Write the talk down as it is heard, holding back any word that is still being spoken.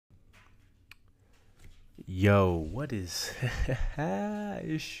Yo, what is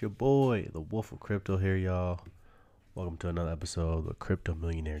it's your boy, the Wolf of Crypto here, y'all. Welcome to another episode of the Crypto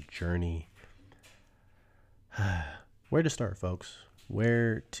Millionaire Journey. Where to start, folks?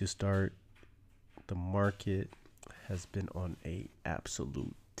 Where to start? The market has been on a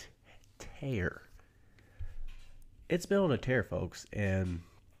absolute tear. It's been on a tear, folks, and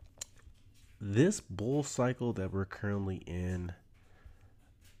this bull cycle that we're currently in,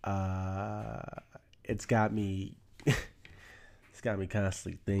 it's got me it's got me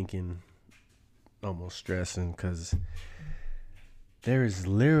constantly thinking, almost stressing, because there is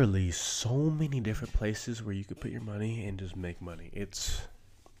literally so many different places where you could put your money and just make money. It's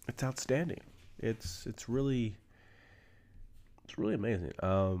outstanding. It's really amazing.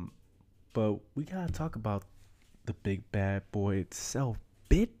 But we gotta talk about the big bad boy itself.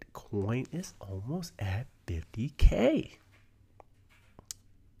 Bitcoin is almost at 50K.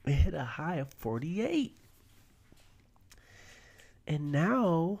 It hit a high of 48. And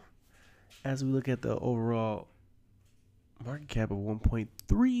now, as we look at the overall market cap of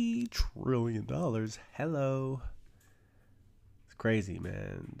 $1.3 trillion, hello. It's crazy,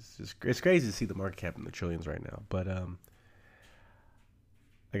 man. It's crazy to see the market cap in the trillions right now. But I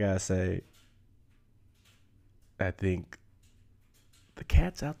gotta say, I think the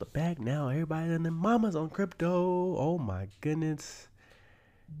cat's out the bag now. Everybody and their mamas on crypto. Oh my goodness.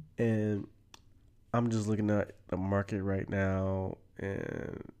 And I'm just looking at the market right now,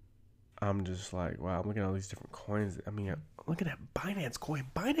 and I'm just like, wow, I'm looking at all these different coins. I mean, look at that Binance coin.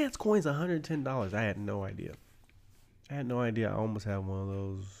 Binance coin's $110. I had no idea. I almost had one of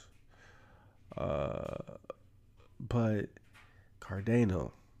those. But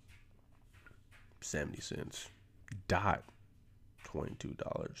Cardano, 70 cents. Dot, $22.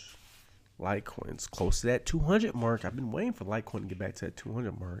 Litecoin's close to that 200 mark. I've been waiting for Litecoin to get back to that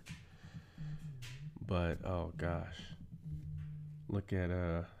 200 mark. But oh gosh, look at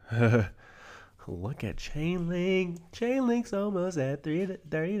look at Chainlink. Chainlink's almost at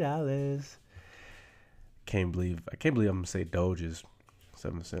 $30. I can't believe I'm gonna say Doge is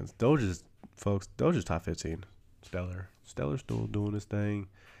 7 cents. Doge is top 15. Stellar's still doing this thing.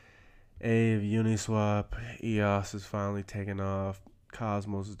 Aave, Uniswap, EOS is finally taking off.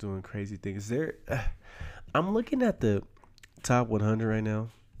 Cosmos is doing crazy things. I'm looking at the top 100 right now,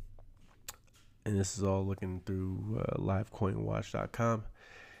 and this is all looking through livecoinwatch.com.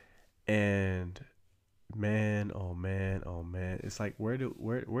 And man, oh man, oh man, it's like where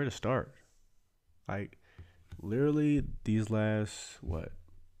to start? Like literally these last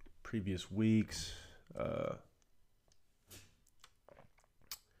previous weeks,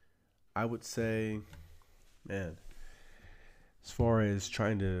 I would say, man, as far as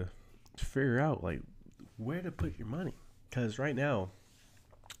trying to figure out like where to put your money, because right now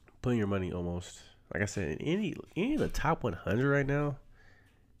putting your money almost, like I said, in any of the top 100 right now,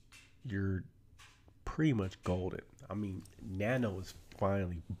 you're pretty much golden. I mean, Nano is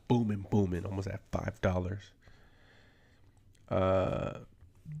finally booming, almost at $5.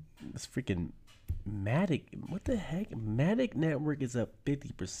 This freaking Matic, what the heck? Matic Network is up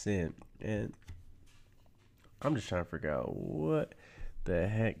 50%, and I'm just trying to figure out what the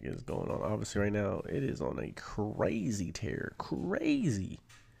heck is going on. Obviously, right now it is on a crazy tear.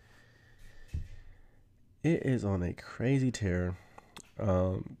 It is on a crazy tear.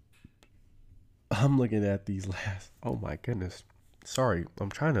 I'm looking at these last. Oh my goodness. Sorry, I'm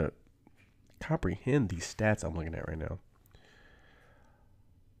trying to comprehend these stats I'm looking at right now.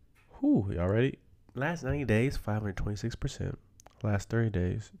 Whew, y'all ready? Last 90 days, 526%. Last 30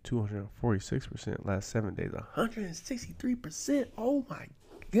 days, 246%. Last 7 days, 163%. Oh my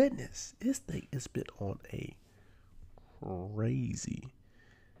goodness. This thing has been on a crazy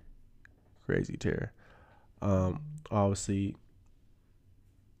tear. Obviously,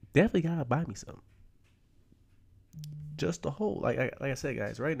 definitely gotta buy me some. Just the whole, like I said,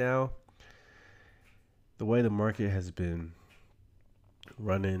 guys, right now, the way the market has been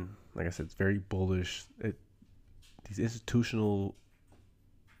running, like I said, it's very bullish. These institutions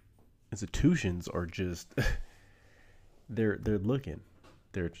are just they're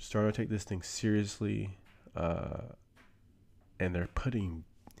starting to take this thing seriously, and they're putting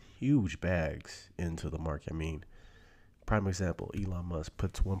huge bags into the market. I mean, prime example, Elon Musk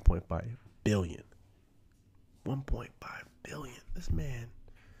puts 1.5 billion. 1.5 billion. This man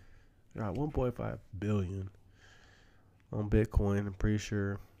got 1.5 billion on Bitcoin. I'm pretty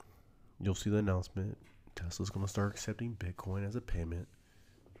sure you'll see the announcement. Tesla's going to start accepting Bitcoin as a payment.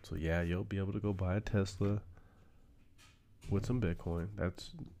 So yeah, you'll be able to go buy a Tesla with some Bitcoin.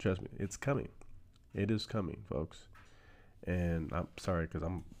 Trust me, it's coming. It is coming, folks. And I'm sorry because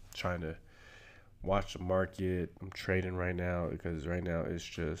I'm trying to watch the market. I'm trading right now because right now it's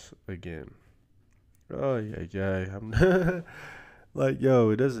just again. Oh yeah, yeah. I'm like, yo,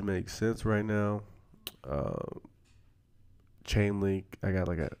 it doesn't make sense right now. Um, chain link. I got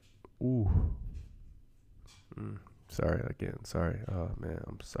like a. Ooh. Mm, sorry again. Sorry. Oh man,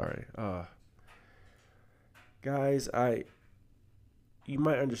 I'm sorry. Guys, you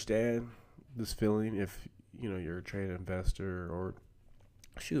might understand this feeling if you're a trade investor or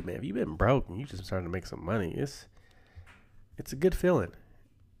shoot, man. If you've been broke and you just starting to make some money, it's a good feeling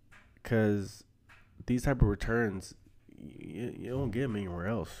because these type of returns you don't get them anywhere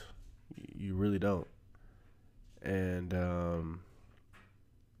else. You really don't. And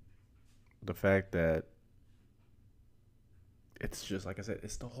the fact that it's just like I said,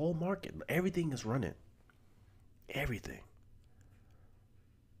 it's the whole market. Everything is running. Everything.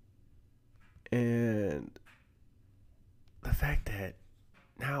 And the fact that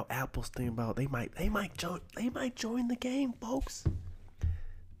now Apple's thinking about they might join the game, folks.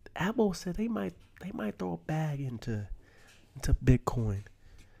 Apple said they might throw a bag into Bitcoin.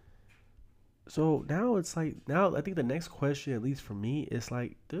 So now it's like now I think the next question, at least for me, is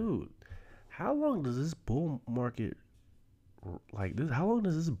like, dude, how long does this bull market like this? How long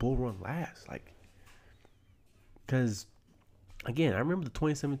does this bull run last? Like, because again, I remember the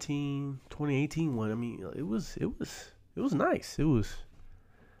 2017, 2018 one. I mean, it was nice.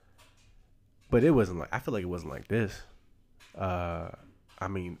 But it wasn't like I feel like it wasn't like this. Uh, I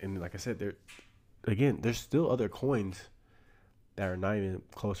mean, and like I said, there's still other coins that are not even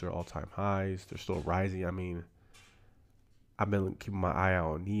closer to all time highs. They're still rising. I mean, I've been keeping my eye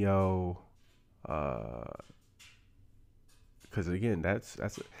out on Neo, because again, that's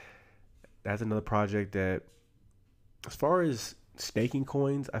another project that, as far as staking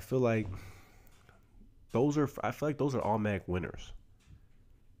coins, I feel like those are automatic winners.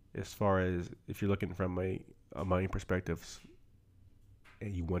 As far as if you're looking from a money perspective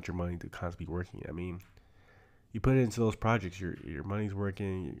and you want your money to constantly be working, I mean, you put it into those projects, your money's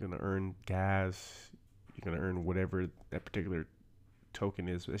working. You're gonna earn gas. You're gonna earn whatever that particular token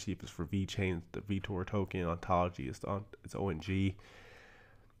is, especially if it's for VeChain, the VTOR token, Ontology, it's ONG.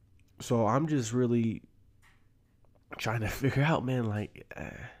 So I'm just really trying to figure out, man. Like,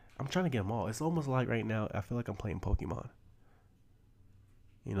 I'm trying to get them all. It's almost like right now, I feel like I'm playing Pokemon.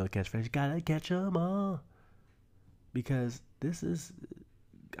 The catchphrase, gotta catch them all. Because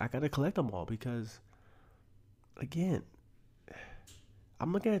I gotta collect them all. Because, again,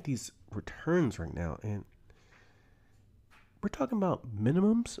 I'm looking at these returns right now, and we're talking about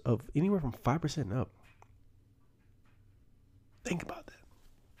minimums of anywhere from 5% up. Think about that.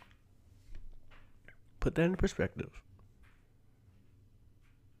 Put that in perspective.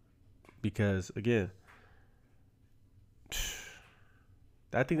 Because, again,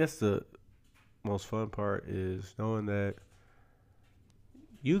 I think that's the most fun part, is knowing that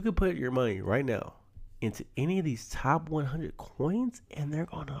you could put your money right now into any of these top 100 coins, and they're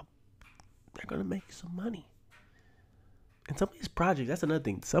gonna make you some money. And some of these projects, that's another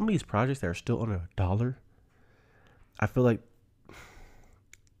thing. Some of these projects that are still under $1, I feel like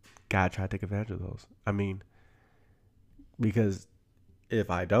gotta try to take advantage of those. I mean, because if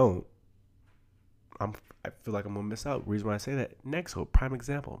I don't, I feel like I'm gonna miss out. Reason why I say that, Nexo, prime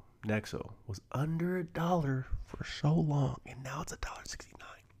example. Nexo was under $1 for so long, and now it's $1.69.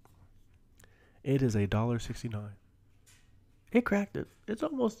 It is $1.69. It cracked it. It's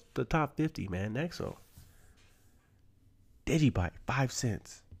almost the top 50, man. Nexo. Digibyte, 5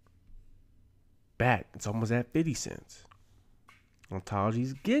 cents. Back, it's almost at 50 cents.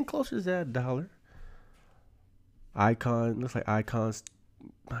 Ontology's getting closer to that $1. Icon, looks like Icon's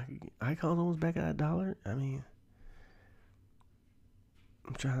almost back at $1. I mean,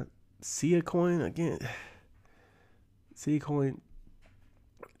 I'm trying to see a coin again. See a coin,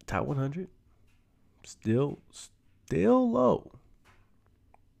 top 100, still low.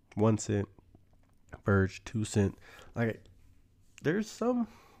 1 cent, Verge, 2 cent. Like, there's some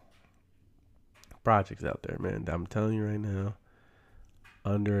projects out there, man, that I'm telling you right now,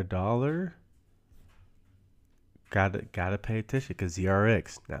 under $1. Gotta pay attention, because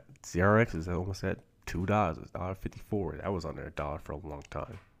ZRX is almost at $2. It's $1.54. That was under $1 for a long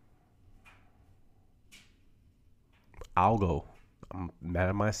time. Algo, I'm mad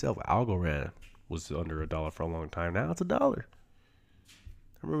at myself. Algorand was under $1 for a long time. Now it's $1. I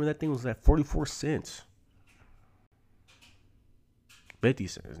remember that thing was at 44 cents. 50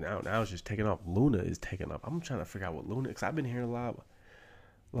 cents. Now it's just taking off. Luna is taking off. I'm trying to figure out what Luna, because I've been hearing a lot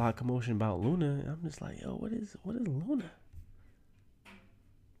of commotion about Luna. I'm just like, yo, what is Luna?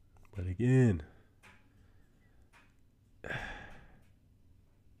 But again,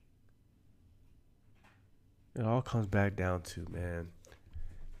 it all comes back down to, man,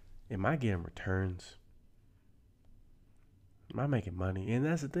 am I getting returns? Am I making money? And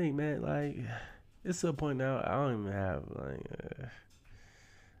that's the thing, man. Like, it's to a point now I don't even have like.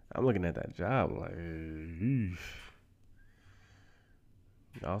 I'm looking at that job like,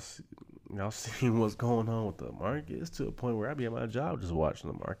 y'all see, y'all seeing what's going on with the market? It's to a point where I be at my job just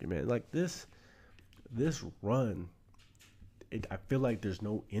watching the market, man. Like this run, I feel like there's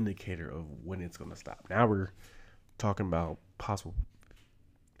no indicator of when it's gonna stop. Now we're talking about possible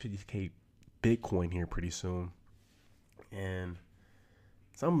 50K Bitcoin here pretty soon, and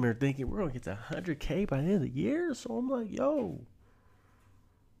some of them are thinking we're gonna get to 100K by the end of the year. So I'm like,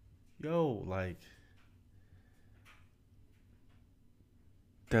 like,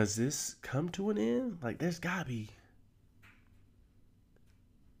 does this come to an end? Like, there's gotta be,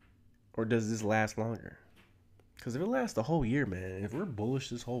 or does this last longer? Because if it lasts the whole year, man, if we're bullish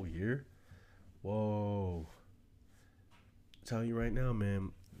this whole year, whoa. I'm telling you right now,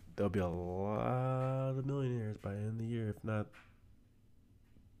 man, there'll be a lot of millionaires by the end of the year, if not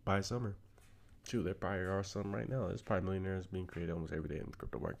by summer. Shoot, there probably are some right now. There's probably millionaires being created almost every day in the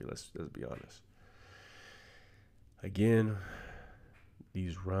crypto market. Let's be honest. Again,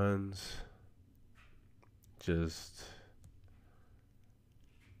 these runs just,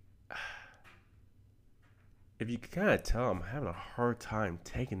 if you can kind of tell, I'm having a hard time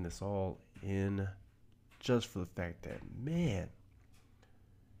taking this all in, just for the fact that, man,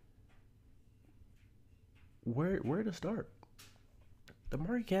 where to start? The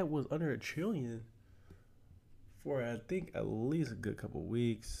market cap was under $1 trillion for, I think, at least a good couple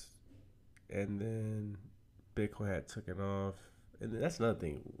weeks, and then Bitcoin had taken off. And that's another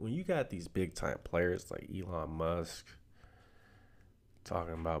thing. When you got these big time players like Elon Musk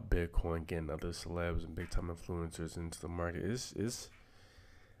talking about Bitcoin, getting other celebs and big time influencers into the market, it's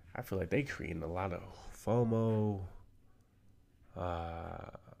I feel like they creating a lot of FOMO.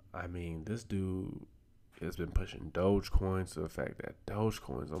 I mean, this dude has been pushing Dogecoin to the fact that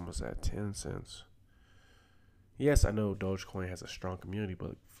Dogecoin is almost at 10 cents. Yes, I know Dogecoin has a strong community,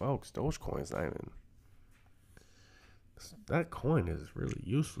 but folks, Dogecoin is not even. That coin is really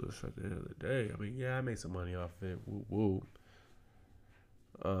useless at the end of the day. I mean, yeah, I made some money off it. Woo woo.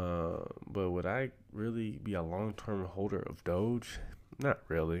 But would I really be a long-term holder of Doge? Not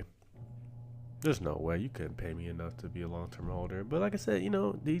really. There's no way. You couldn't pay me enough to be a long-term holder. But like I said,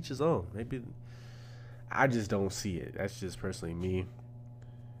 to each his own. Maybe I just don't see it. That's just personally me.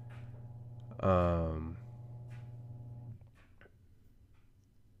 Um,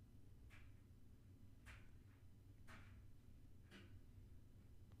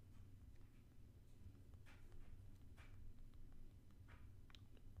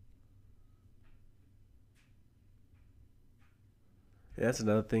 that's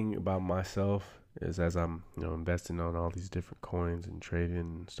another thing about myself is as I'm, investing on all these different coins and trading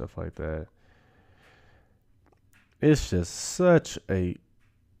and stuff like that. It's just such a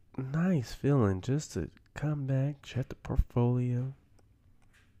nice feeling just to come back, check the portfolio.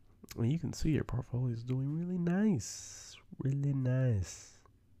 And you can see your portfolio is doing really nice. Really nice.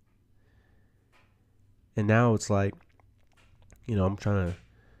 And now it's like, I'm trying to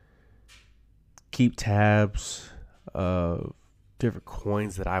keep tabs of different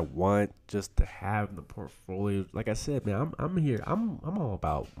coins that I want just to have in the portfolio. Like I said, man, I'm here. I'm all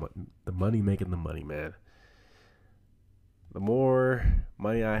about the money making the money, man. The more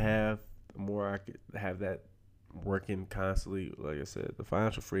money I have, the more I could have that working constantly. Like I said, the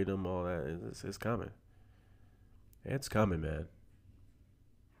financial freedom, all that is coming. It's coming, man.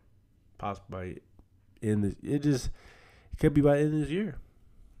 Possibly in this, it could be by the end of this year.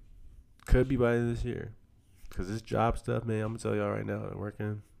 Could be by the end of this year. Because this job stuff, man, I'm going to tell y'all right now,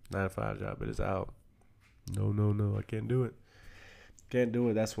 working 9 to 5 job, but it's out. No, I can't do it. Can't do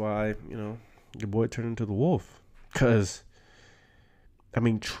it. That's why, your boy turned into the wolf. Because,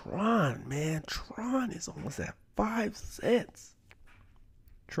 Tron, man, Tron is almost at 5 cents.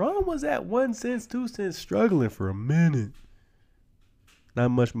 Tron was at 1 cent, 2 cents, struggling for a minute.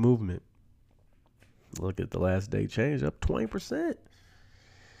 Not much movement. Look at the last day change, up 20%.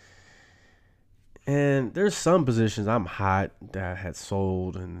 And there's some positions I'm hot that I had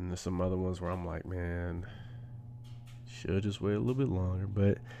sold, and then there's some other ones where I'm like, man, should just wait a little bit longer.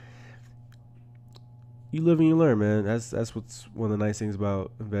 But you live and you learn, man. That's what's one of the nice things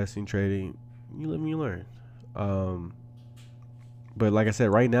about investing, trading. You live and you learn. But like I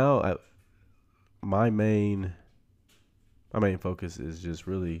said, right now, my main focus is just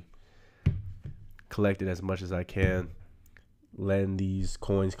really collecting as much as I can, letting these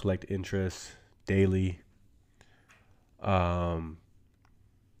coins collect interest daily.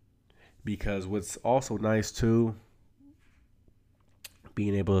 Because what's also nice too,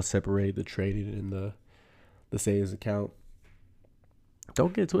 being able to separate the trading and the savings account.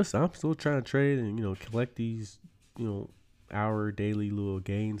 Don't get twisted. I'm still trying to trade and collect these hour daily little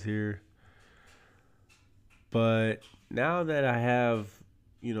gains here. But now that I have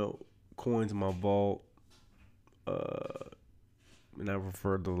coins in my vault, and I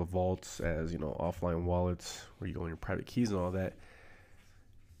refer to the vaults as offline wallets where you go in your private keys and all that.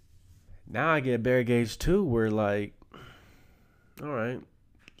 Now I get bear gauge too, where like, all right,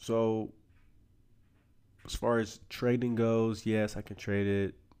 so as far as trading goes, yes, I can trade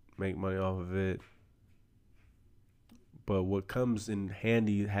it, make money off of it. But what comes in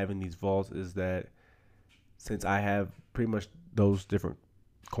handy having these vaults is that since I have pretty much those different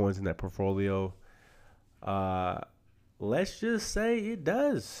coins in that portfolio, let's just say it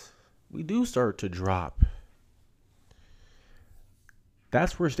does. We do start to drop.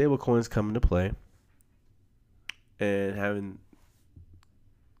 That's where stable coins come into play. And having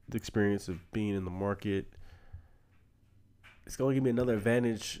the experience of being in the market, it's going to give me another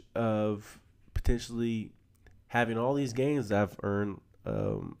advantage of potentially having all these gains that I've earned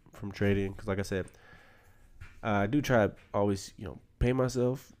from trading. Because like I said, I do try to always, pay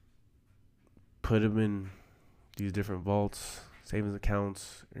myself, put them in these different vaults, savings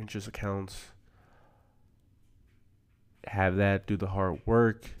accounts, interest accounts, have that do the hard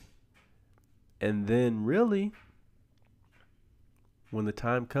work. And then really, when the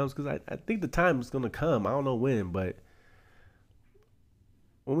time comes, because I think the time is going to come, I don't know when, but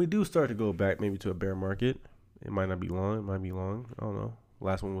when we do start to go back maybe to a bear market, it might not be long, it might be long, I don't know.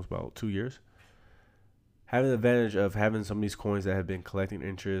 Last one was about 2 years. Having the advantage of having some of these coins that have been collecting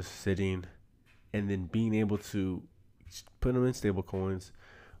interest, sitting, and then being able to put them in stable coins,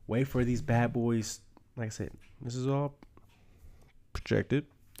 wait for these bad boys. Like I said, this is all projected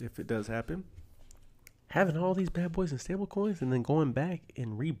if it does happen. Having all these bad boys in stable coins and then going back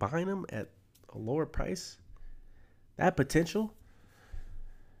and rebuying them at a lower price, that potential,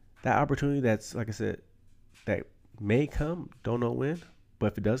 that opportunity that's, like I said, that may come, don't know when, but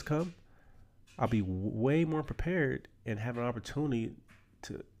if it does come, I'll be way more prepared and have an opportunity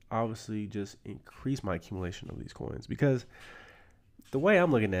to obviously just increase my accumulation of these coins. Because the way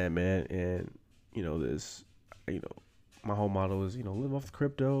I'm looking at it, man, and this, my whole model is live off the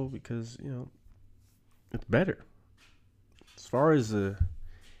crypto because it's better. As far as the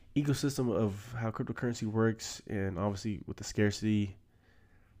ecosystem of how cryptocurrency works, and obviously with the scarcity,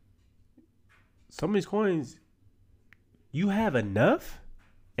 some of these coins, you have enough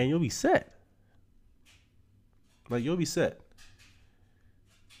and you'll be set. Like, you'll be set.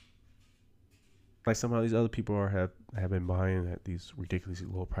 Like somehow these other people have been buying at these ridiculously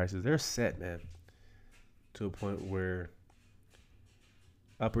low prices. They're set, man, to a point where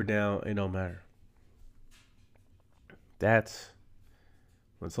up or down, it don't matter. That's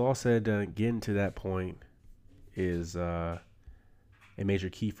when it's all said and done. Getting to that point is a major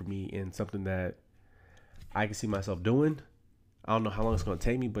key for me, and something that I can see myself doing. I don't know how long it's going to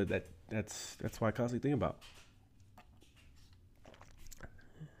take me, but that's why I constantly think about.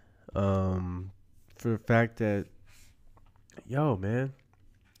 For the fact that, man,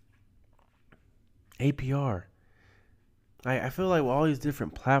 APR. I feel like with all these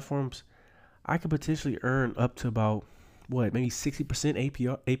different platforms, I could potentially earn up to about maybe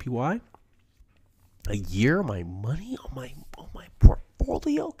 60% APY a year of my money on my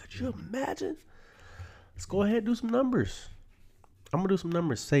portfolio. Could you imagine? Let's go ahead and do some numbers. I'm gonna do some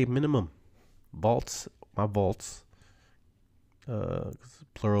numbers. Say minimum vaults, my vaults.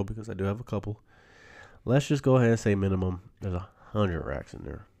 Plural because I do have a couple. Let's just go ahead and say minimum. There's 100 racks in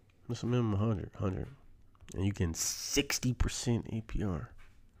there. Just a minimum 100. And you get 60% APR. You're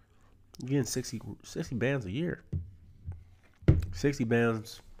getting 60 bands a year. 60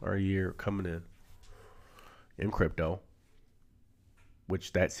 bands are a year coming in crypto.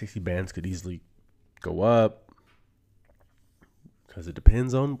 Which that 60 bands could easily go up. Because it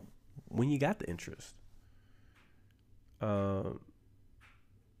depends on when you got the interest.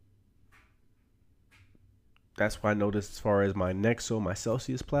 That's why I noticed as far as my Nexo, my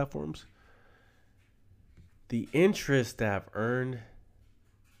Celsius platforms, the interest that I've earned,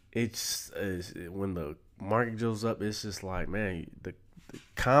 it's when the market goes up, it's just like, man, the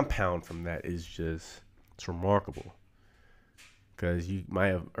compound from that is just, it's remarkable. Because you might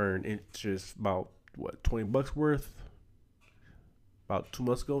have earned interest about $20 worth about 2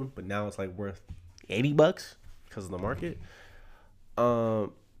 months ago, but now it's like worth $80 because of the market.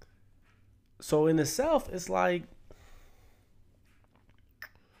 So in itself, it's like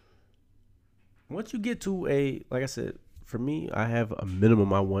once you get to like I said, for me, I have a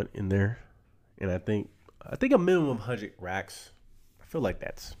minimum I want in there, and I think a minimum of 100 racks. I feel like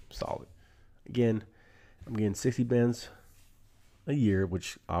that's solid. Again, I'm getting 60 bands a year,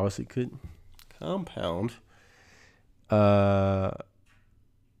 which obviously could compound. And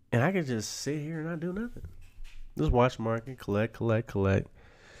I could just sit here and not do nothing. Just watch market, collect.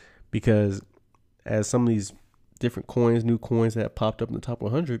 Because as some of these different coins, new coins that popped up in the top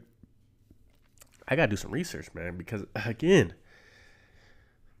 100, I got to do some research, man. Because, again,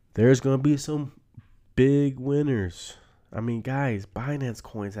 there's going to be some big winners. I mean, guys, Binance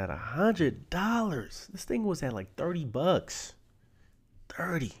coins at $100. This thing was at like $30.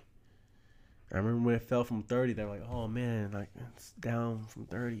 30. I remember when it fell from 30, they were like, oh man, like it's down from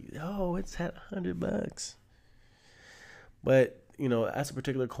 30. Oh, it's at $100. But, that's a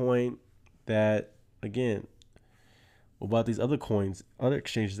particular coin that, again, about these other coins, other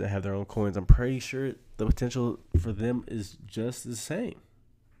exchanges that have their own coins, I'm pretty sure the potential for them is just the same.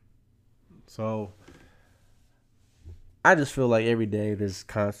 So I just feel like every day there's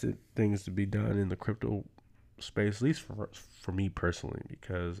constant things to be done in the crypto space, at least for me personally,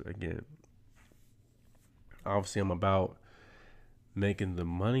 because, again, obviously I'm about making the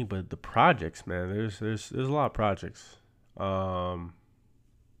money, but the projects, man, there's a lot of projects.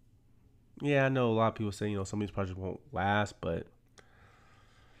 Yeah, I know a lot of people say, some of these projects won't last, but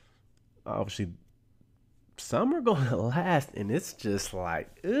obviously some are going to last, and it's just like,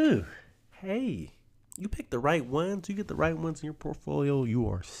 ooh, hey, you pick the right ones, you get the right ones in your portfolio, you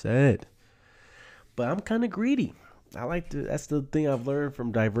are set. But I'm kind of greedy. That's the thing I've learned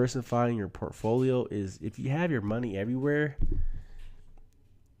from diversifying your portfolio is if you have your money everywhere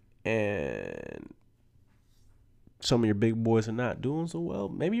and some of your big boys are not doing so well,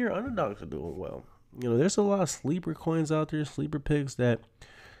 maybe your underdogs are doing well. There's a lot of sleeper coins out there, sleeper picks that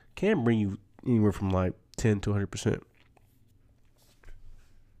can bring you anywhere from like 10 to 100%.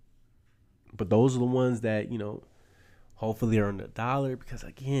 But those are the ones that, hopefully are on the dollar because,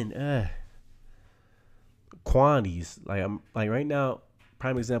 again, quantities like right now,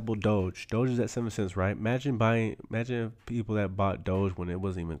 prime example, Doge is at 7 cents, right? Imagine people that bought Doge when it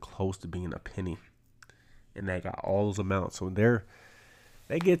wasn't even close to being a penny, and they got all those amounts. So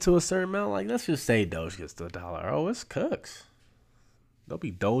they get to a certain amount, like let's just say Doge gets to $1. Oh, it's cooks. There'll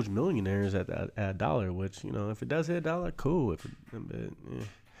be Doge millionaires at $1, which, if it does hit $1, cool.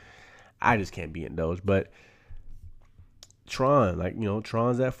 I just can't be in Doge. But Tron,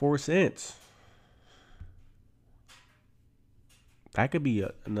 Tron's at 4 cents. That could be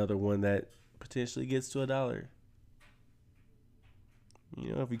another one that potentially gets to $1.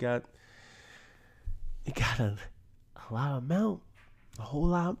 If you got a lot of amount, a whole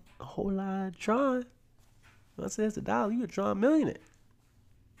lot of Tron. Let's say it's $1, you a Tron millionaire.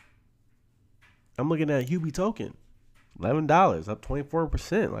 I'm looking at Huobi token, $11, up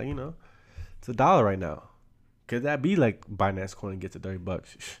 24%. It's $1 right now. Could that be like Binance coin gets to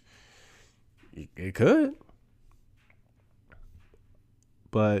 $30? It could.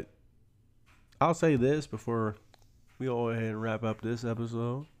 But I'll say this before we go ahead and wrap up this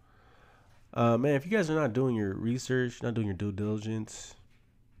episode. Man, if you guys are not doing your research, not doing your due diligence,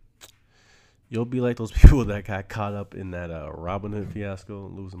 you'll be like those people that got caught up in that Robinhood fiasco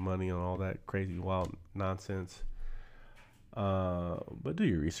and losing money on all that crazy, wild nonsense. But do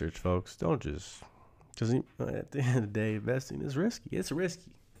your research, folks. Don't just... Because at the end of the day, investing is risky. It's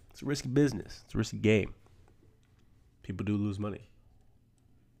risky. It's a risky business. It's a risky game. People do lose money.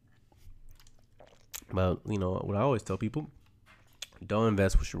 But what I always tell people: don't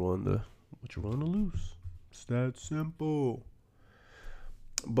invest what you're willing to lose. It's that simple.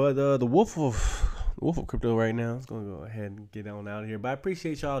 But the wolf of crypto right now is gonna go ahead and get on out of here. But I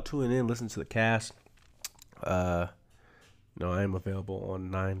appreciate y'all tuning in, listening to the cast. I am available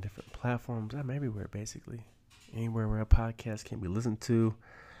on 9 different platforms. I'm everywhere, basically. Anywhere where a podcast can be listened to.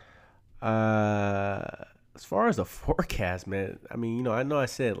 As far as the forecast, man, I mean, I know I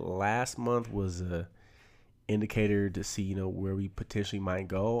said last month was a indicator to see, where we potentially might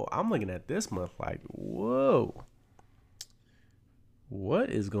go. I'm looking at this month like, whoa,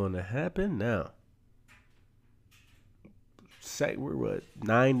 what is going to happen now? Say we're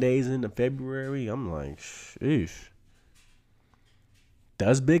 9 days into February. I'm like, sheesh.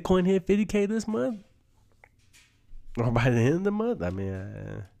 Does Bitcoin hit 50K this month? Or by the end of the month? I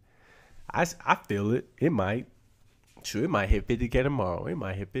mean, I feel it. It might. Sure, it might hit 50K tomorrow. It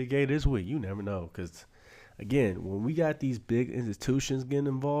might hit 50K this week. You never know. Because, again, when we got these big institutions getting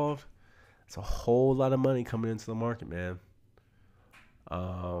involved, it's a whole lot of money coming into the market, man.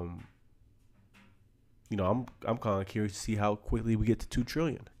 I'm kind of curious to see how quickly we get to 2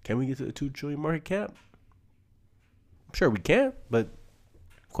 trillion. Can we get to the 2 trillion market cap? I'm sure we can, but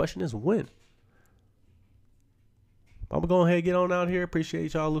question is when. I'm going to go ahead and get on out here.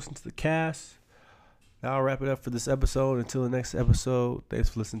 Appreciate y'all listening to the cast. I'll wrap it up for this episode. Until the next episode, thanks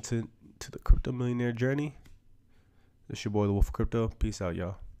for listening to the Crypto Millionaire Journey. This your boy, The Wolf of Crypto. Peace out,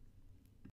 y'all.